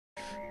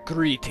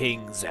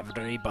Greetings,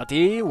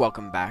 everybody!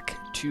 Welcome back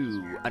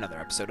to another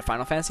episode of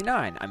Final Fantasy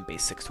IX. I'm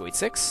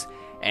Base6286,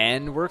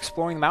 and we're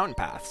exploring the mountain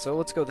path, so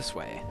let's go this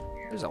way.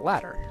 There's a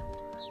ladder.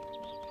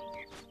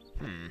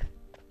 There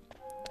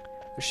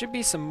should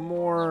be some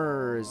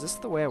more... Is this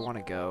the way I want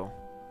to go?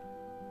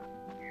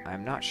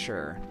 I'm not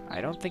sure.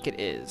 I don't think it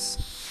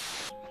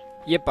is.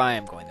 Yep, I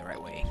am going the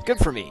right way. Good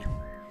for me.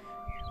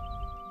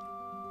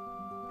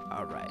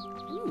 Alright.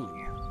 Ooh.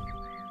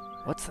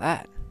 What's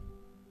that?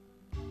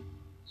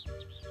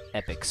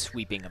 Epic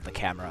sweeping of the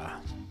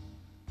camera.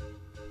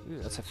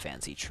 Ooh, that's a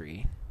fancy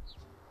tree.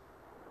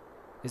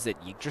 Is it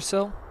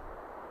Yggdrasil?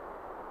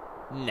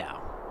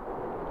 No.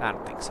 I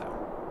don't think so.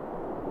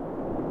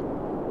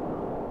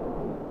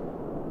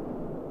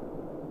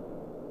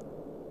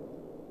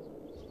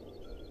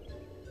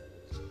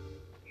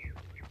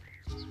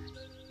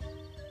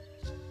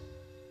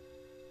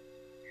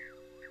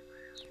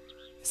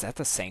 Is that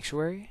the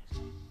sanctuary?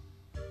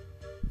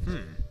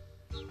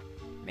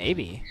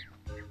 Maybe.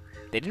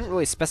 They didn't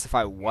really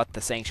specify what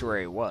the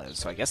sanctuary was,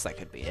 so I guess that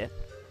could be it.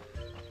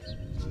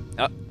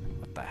 Oh,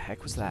 what the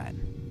heck was that?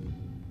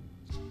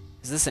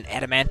 Is this an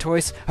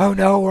adamantoise? Oh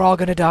no, we're all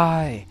gonna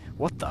die!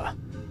 What the?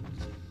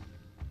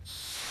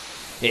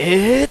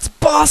 It's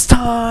boss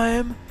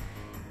time!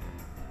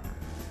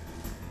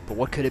 But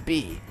what could it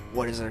be?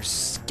 What is our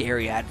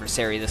scary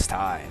adversary this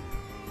time?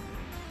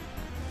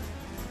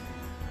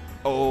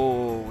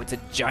 Oh, it's a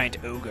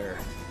giant ogre.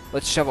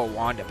 Let's shove a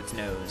wand up its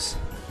nose.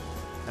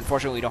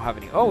 Unfortunately, we don't have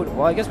any... Oh,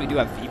 well, I guess we do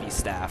have Vivi's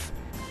staff.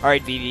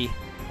 Alright, Vivi.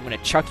 I'm going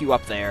to chuck you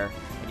up there,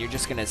 and you're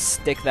just going to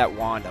stick that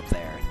wand up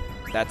there.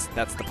 That's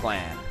the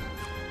plan.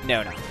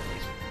 No.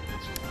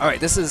 Alright,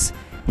 this is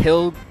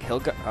what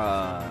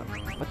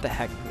the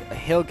heck?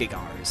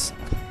 Hilgigars.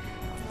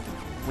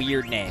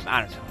 Weird name.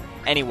 I don't know.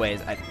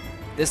 Anyways,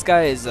 this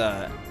guy is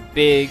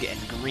big and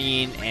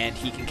green, and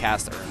he can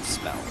cast earth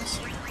spells.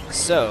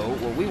 So,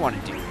 what we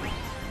want to do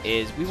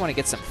is we want to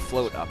get some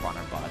float up on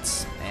our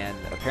butts, and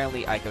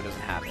apparently Ico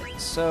doesn't have it.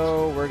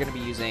 So we're going to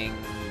be using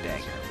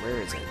Dagger.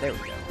 Where is it? There we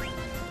go.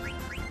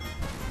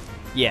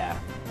 Yeah,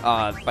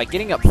 by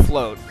getting up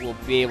float, we'll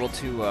be able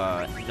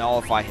to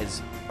nullify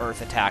his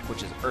earth attack,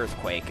 which is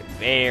Earthquake.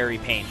 Very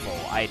painful.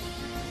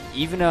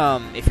 Even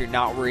if you're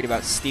not worried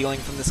about stealing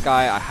from this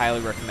guy, I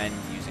highly recommend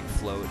using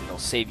float. It'll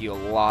save you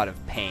a lot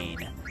of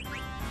pain.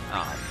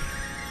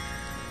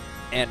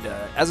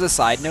 As a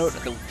side note,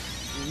 the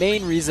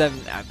main reason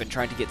I've been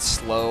trying to get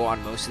slow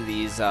on most of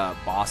these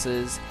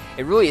bosses,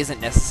 it really isn't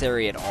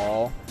necessary at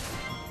all,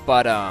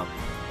 but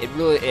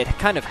it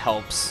kind of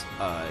helps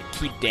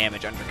keep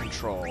damage under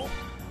control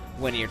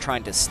when you're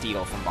trying to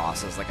steal from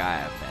bosses like I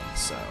have been,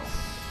 so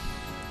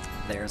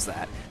there's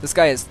that. This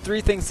guy has 3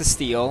 things to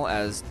steal,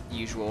 as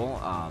usual.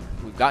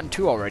 We've gotten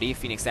 2 already,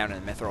 Phoenix Down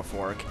and Mithril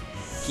Fork.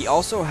 He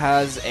also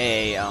has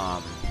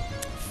a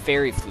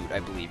fairy flute,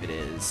 I believe it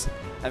is.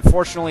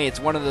 Unfortunately, it's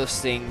one of those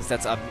things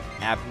that's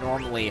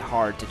abnormally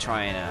hard to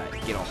try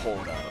and get a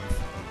hold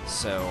of.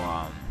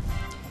 So,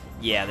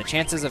 yeah, the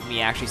chances of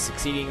me actually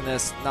succeeding in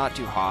this, not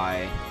too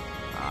high.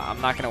 I'm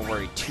not going to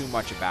worry too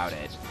much about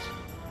it.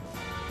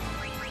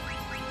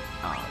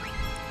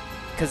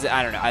 Because,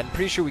 I don't know, I'm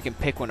pretty sure we can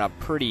pick one up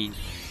pretty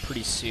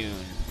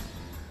soon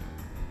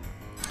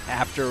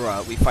after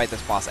we fight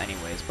this boss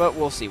anyways, but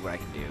we'll see what I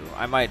can do.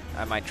 I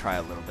might try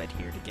a little bit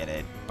here to get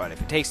it, but if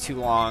it takes too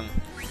long,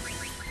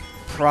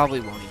 probably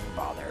won't even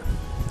bother.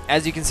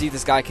 As you can see,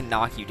 this guy can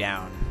knock you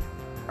down.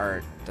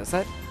 Or, does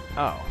that?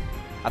 Oh.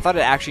 I thought it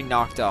actually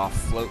knocked off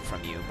float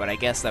from you, but I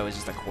guess that was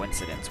just a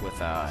coincidence with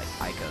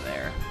Ico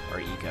there. Or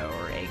Eco,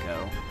 or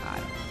Aiko. I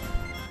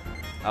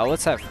don't know.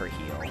 Let's have her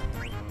heal.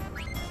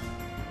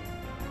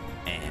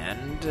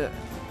 And,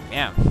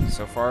 yeah,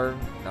 so far,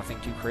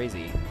 nothing too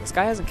crazy. This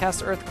guy hasn't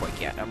cast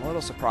Earthquake yet. I'm a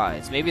little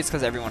surprised. Maybe it's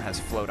because everyone has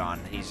float on,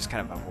 and he's just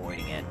kind of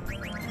avoiding it.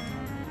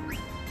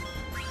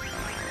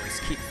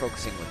 Keep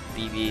focusing with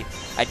Vivi.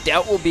 I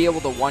doubt we'll be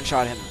able to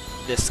one-shot him,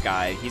 this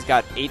guy. He's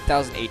got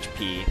 8,000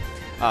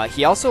 HP.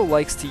 He also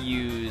likes to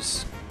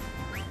use...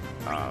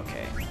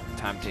 okay.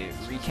 Time to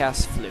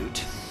recast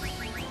Flute.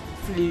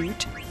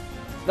 Flute!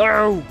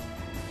 No!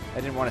 I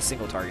didn't want a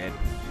single target.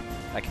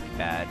 That could be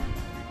bad.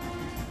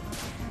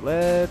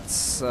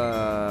 Let's use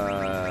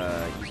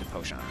a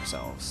potion on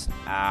ourselves.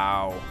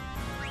 Ow.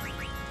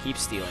 Keep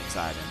stealing,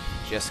 Simon.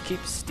 Just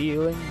keep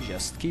stealing.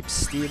 Just keep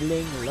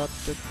stealing.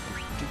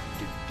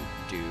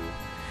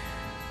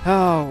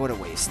 Oh, what a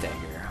waste,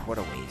 Dagger. What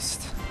a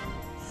waste.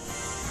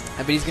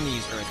 I bet he's going to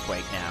use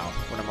Earthquake now,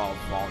 when I'm all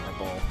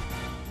vulnerable.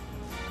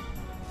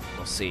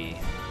 We'll see.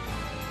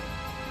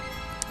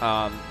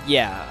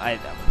 Yeah,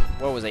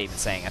 what was I even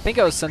saying? I think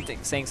I was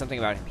saying something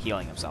about him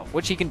healing himself,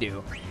 which he can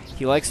do.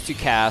 He likes to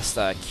cast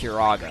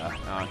Kiraga.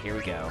 Oh, here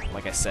we go.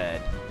 Like I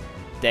said,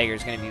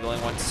 Dagger's going to be the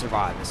only one to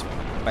survive this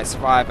one. By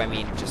survive, I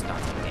mean just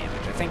not take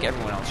damage. I think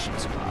everyone else should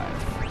survive.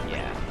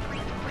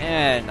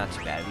 Not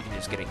too bad. We can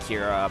just get a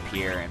Kira up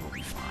here and we'll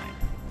be fine.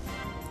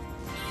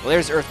 Well,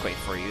 there's Earthquake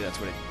for you. That's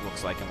what it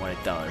looks like and what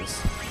it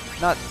does.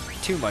 Not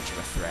too much of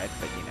a threat,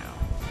 but you know.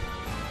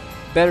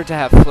 better to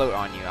have float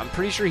on you. I'm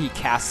pretty sure he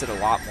casts it a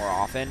lot more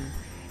often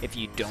if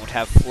you don't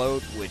have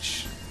float,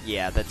 which,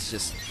 yeah, that's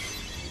just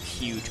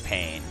huge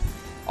pain.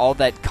 All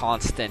that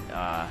constant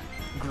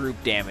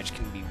group damage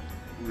can be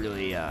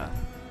really,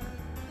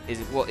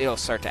 well, it'll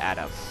start to add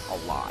up a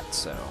lot,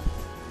 so.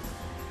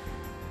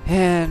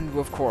 And,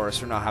 of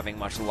course, we're not having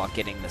much luck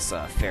getting this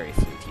fairy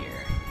flute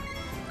here.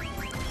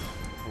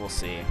 We'll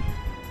see.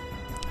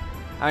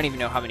 I don't even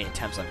know how many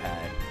attempts I've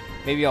had.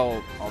 Maybe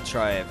I'll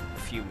try a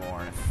few more,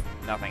 and if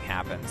nothing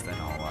happens, then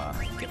I'll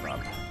give up.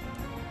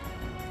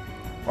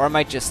 Or I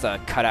might just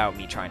cut out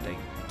me trying to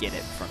get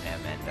it from him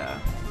and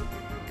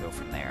go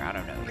from there. I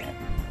don't know yet.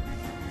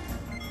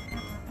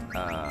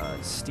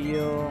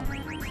 Steel.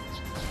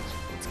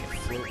 Let's get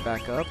float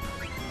back up.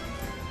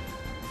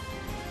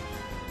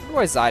 I wonder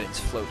why Zaiden's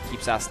float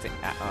keeps lasting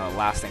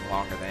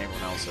longer than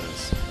everyone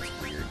else's. That's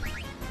weird.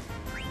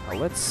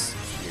 Let's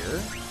here.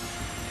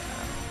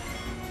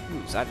 Yeah.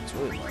 Ooh, Zaiden's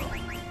really low.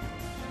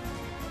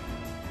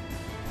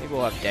 Maybe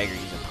we'll have Dagger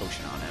use a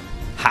potion on him.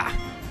 Ha!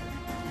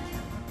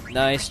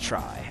 Nice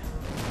try.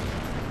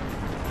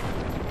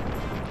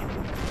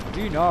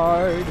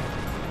 Denied!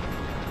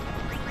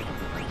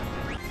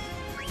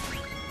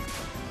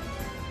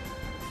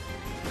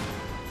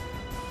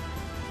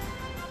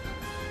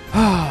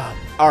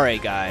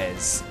 Alright,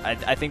 guys.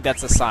 I think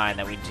that's a sign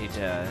that we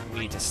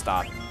need to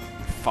stop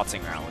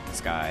futzing around with this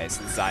guy,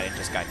 since Zaiden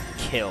just got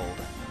killed.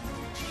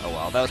 Oh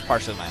well, that was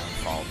partially my own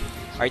fault.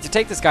 Alright, to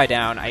take this guy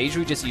down, I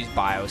usually just use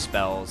bio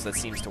spells. That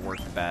seems to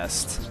work the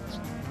best.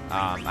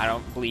 I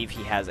don't believe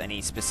he has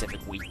any specific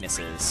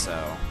weaknesses, so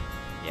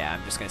yeah,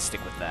 I'm just going to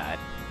stick with that.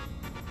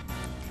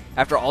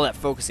 After all that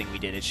focusing we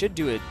did, it should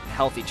do a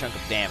healthy chunk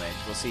of damage.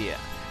 We'll see.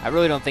 I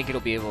really don't think it'll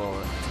be able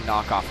to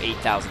knock off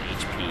 8,000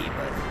 HP,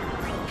 but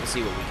we'll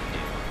see what we can do.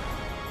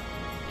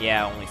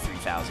 Yeah, only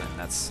 3,000.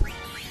 That's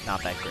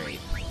not that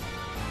great.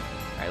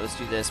 Alright, let's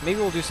do this.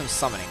 Maybe we'll do some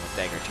summoning with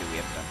Dagger too. We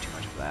haven't done too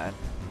much of that.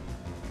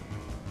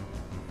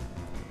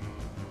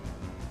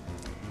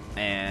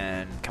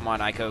 And come on,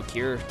 Ico,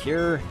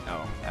 cure.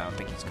 Oh, I don't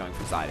think he's going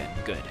for Zaiden.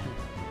 Good.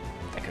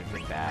 That could have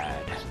been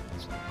bad.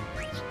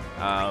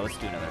 Let's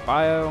do another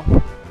bio.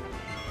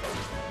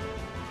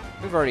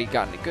 We've already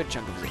gotten a good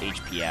chunk of his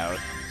HP out.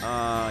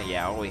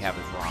 Yeah, all we have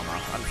is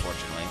Rama,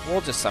 unfortunately.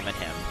 We'll just summon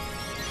him.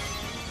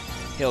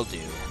 He'll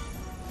do.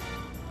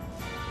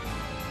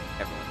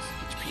 Everyone's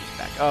HP is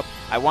back up.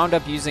 I wound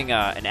up using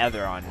an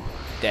Ether on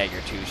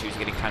Dagger too. She was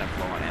getting kind of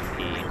low on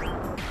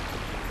MP.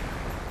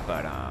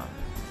 But,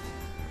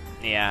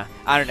 yeah,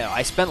 I don't know.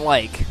 I spent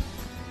like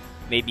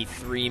maybe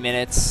 3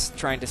 minutes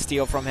trying to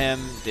steal from him.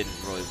 Didn't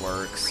really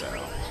work, so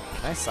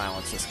can I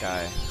silence this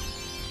guy?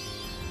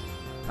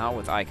 Not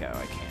with Ico,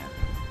 I can.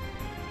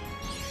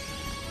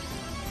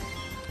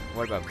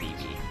 What about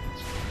Vivi?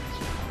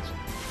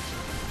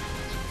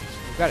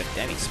 We've got a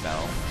Demi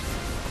spell.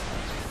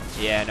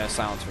 Yeah, no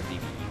silence for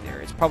Vivi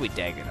either. It's probably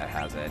Dagger that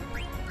has it.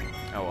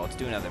 Oh well, let's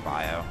do another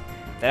bio.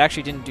 That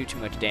actually didn't do too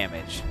much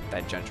damage,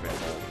 that Judgment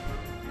Bolt,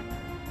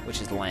 which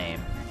is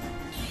lame.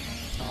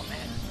 Oh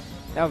man.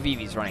 Now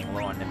Vivi's running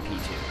low on MP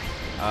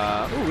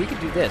too. Ooh, we could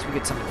do this. We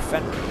could summon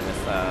Fenrir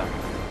with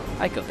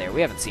Ico there.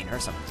 We haven't seen her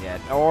summoned yet.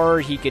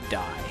 Or he could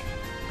die.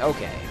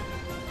 Okay.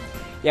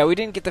 Yeah, we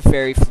didn't get the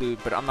Fairy Flute,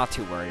 but I'm not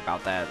too worried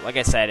about that. Like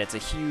I said, it's a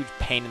huge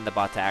pain in the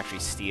butt to actually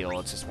steal.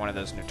 It's just one of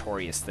those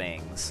notorious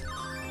things.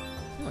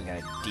 Oh, we got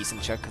a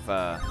decent chunk of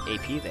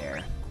AP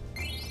there.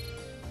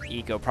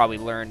 Ico probably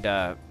learned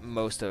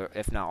most of,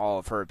 if not all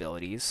of her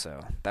abilities, so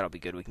that'll be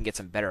good. We can get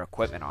some better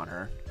equipment on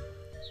her.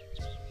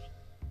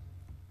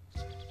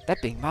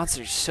 That big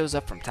monster shows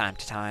up from time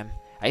to time.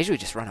 I usually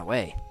just run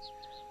away.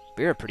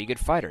 But you're a pretty good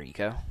fighter,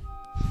 Ico.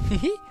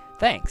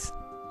 Thanks.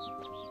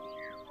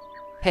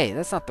 Hey,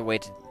 that's not the way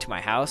to my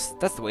house.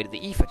 That's the way to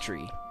the Ifa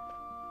tree.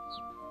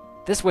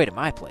 This way to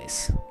my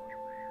place.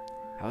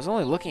 I was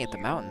only looking at the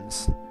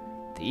mountains.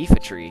 The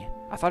Ifa tree.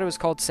 I thought it was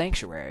called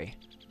Sanctuary.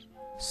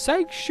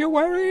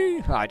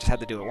 Sanctuary? Oh, I just had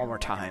to do it one more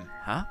time.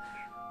 Huh?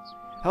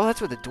 Oh,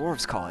 that's what the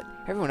dwarves call it.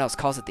 Everyone else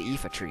calls it the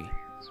Ifa tree.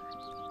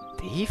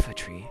 The Ifa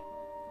tree?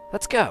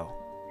 Let's go.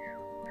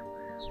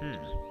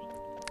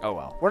 Oh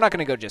well. We're not going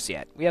to go just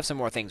yet. We have some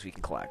more things we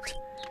can collect.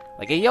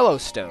 Like a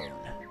Yellowstone.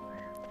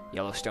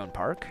 Yellowstone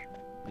Park?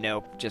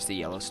 Nope, just the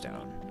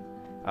Yellowstone.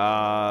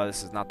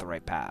 This is not the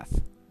right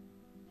path.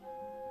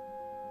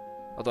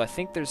 Although I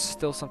think there's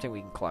still something we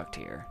can collect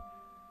here.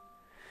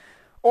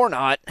 Or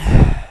not.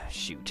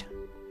 Shoot.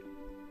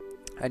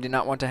 I did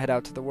not want to head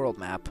out to the world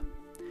map.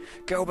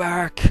 Go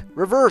back!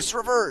 Reverse!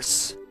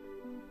 Reverse!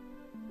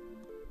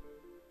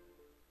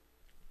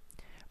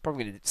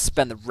 Probably going to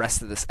spend the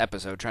rest of this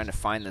episode trying to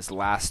find this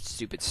last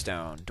stupid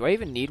stone. Do I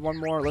even need one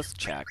more? Let's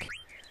check.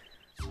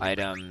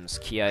 Items,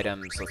 key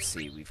items, let's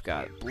see. We've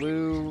got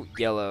blue,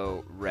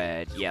 yellow,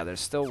 red. Yeah, there's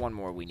still one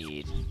more we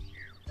need.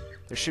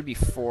 There should be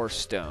 4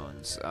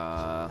 stones.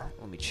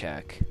 Let me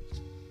check.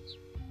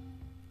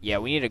 Yeah,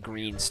 we need a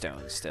green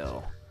stone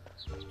still.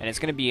 And it's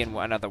going to be in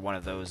another one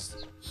of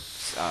those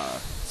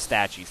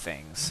statue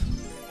things.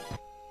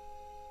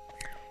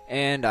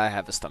 And I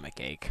have a stomach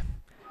ache.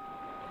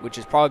 which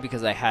is probably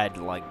because I had,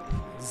 like,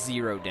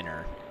 0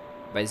 dinner.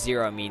 By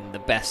 0, I mean the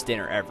best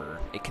dinner ever.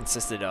 It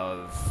consisted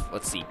of,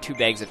 let's see, 2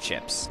 bags of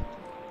chips.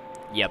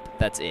 Yep,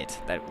 that's it.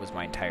 That was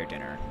my entire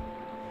dinner.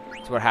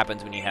 That's what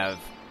happens when you have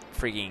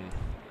freaking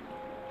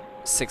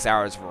 6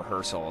 hours of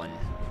rehearsal and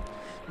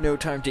no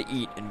time to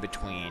eat in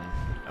between.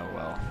 Oh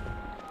well.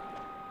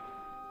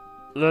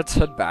 Let's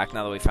head back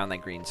now that we found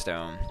that green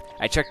stone.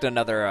 I checked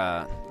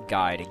another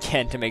guide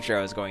again to make sure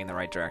I was going in the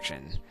right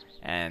direction.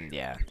 And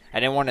yeah, I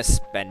didn't want to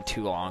spend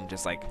too long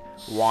just like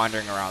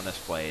wandering around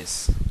this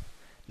place,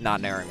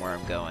 not knowing where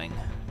I'm going.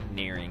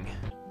 Nearing.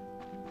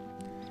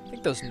 I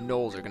think those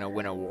gnolls are going to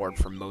win an award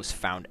for most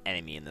found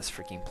enemy in this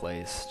freaking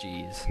place.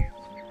 Jeez.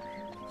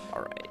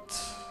 Alright.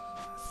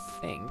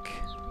 I think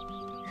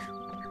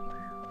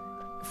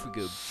if we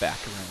go back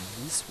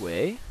around this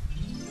way,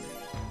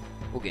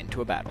 we'll get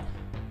into a battle.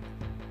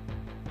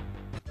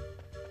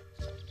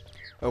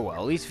 Oh well,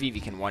 at least Vivi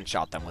can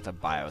one-shot them with a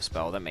bio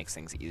spell. That makes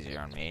things easier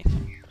on me.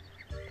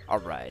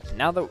 Alright,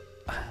 now that...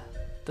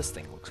 this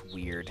thing looks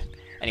weird.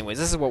 Anyways,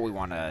 this is what we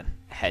want to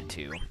head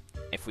to.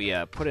 If we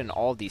put in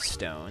all these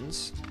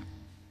stones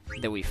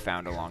that we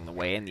found along the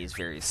way and these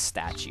various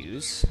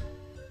statues...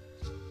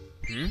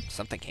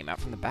 Something came out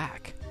from the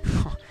back.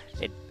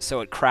 So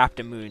it crapped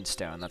a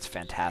moonstone. That's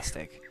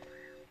fantastic.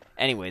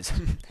 Anyways,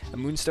 a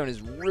moonstone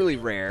is really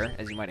rare,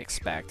 as you might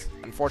expect.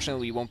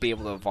 Unfortunately, we won't be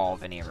able to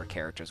evolve any of our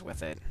characters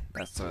with it.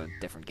 That's a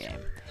different game.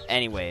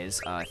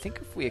 Anyways, I think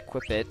if we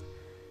equip it,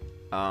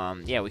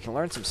 yeah, we can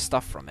learn some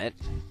stuff from it.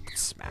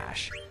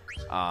 Smash.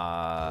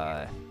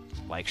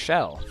 Like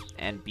Shell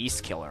and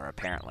Beast Killer,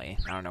 apparently.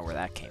 I don't know where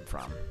that came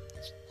from.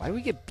 Why do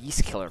we get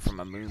Beast Killer from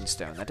a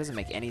moonstone? That doesn't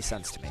make any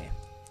sense to me.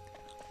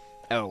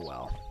 Oh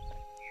well.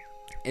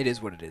 It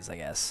is what it is, I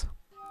guess.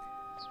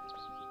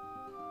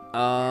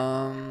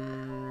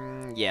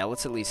 Yeah,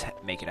 let's at least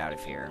make it out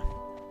of here.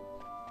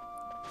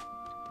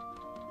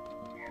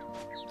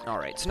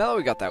 Alright, so now that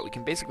we got that, we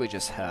can basically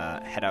just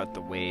head out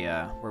the way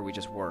where we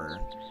just were.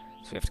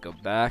 So we have to go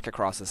back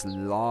across this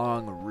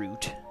long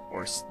route,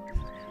 or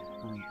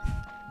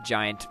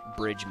giant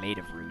bridge made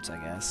of roots, I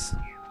guess.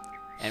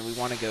 And we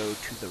want to go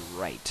to the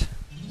right.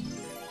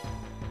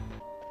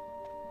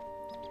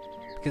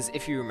 Because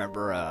if you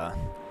remember,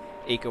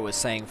 Aiko was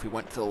saying if we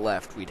went to the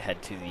left, we'd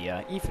head to the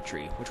Aoife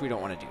tree, which we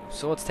don't want to do.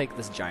 So let's take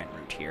this giant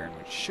route here, and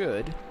which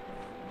should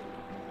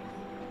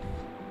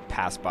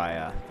pass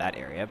by that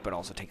area, but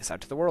also take us out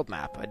to the world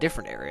map, a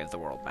different area of the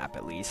world map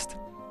at least,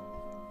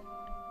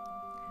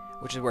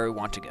 which is where we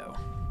want to go.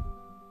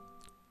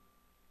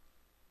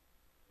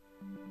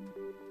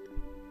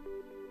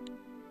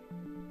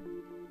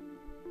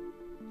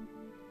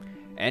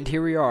 And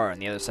here we are on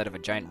the other side of a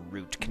giant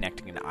route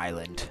connecting an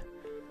island,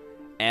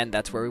 and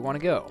that's where we want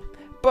to go.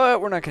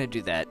 But we're not going to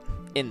do that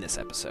in this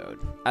episode.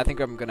 I think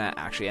I'm going to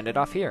actually end it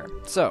off here.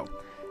 So,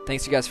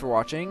 thanks you guys for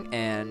watching,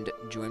 and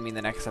join me in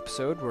the next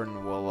episode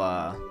when we'll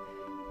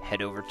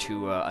head over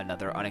to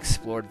another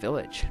unexplored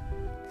village.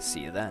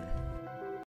 See you then.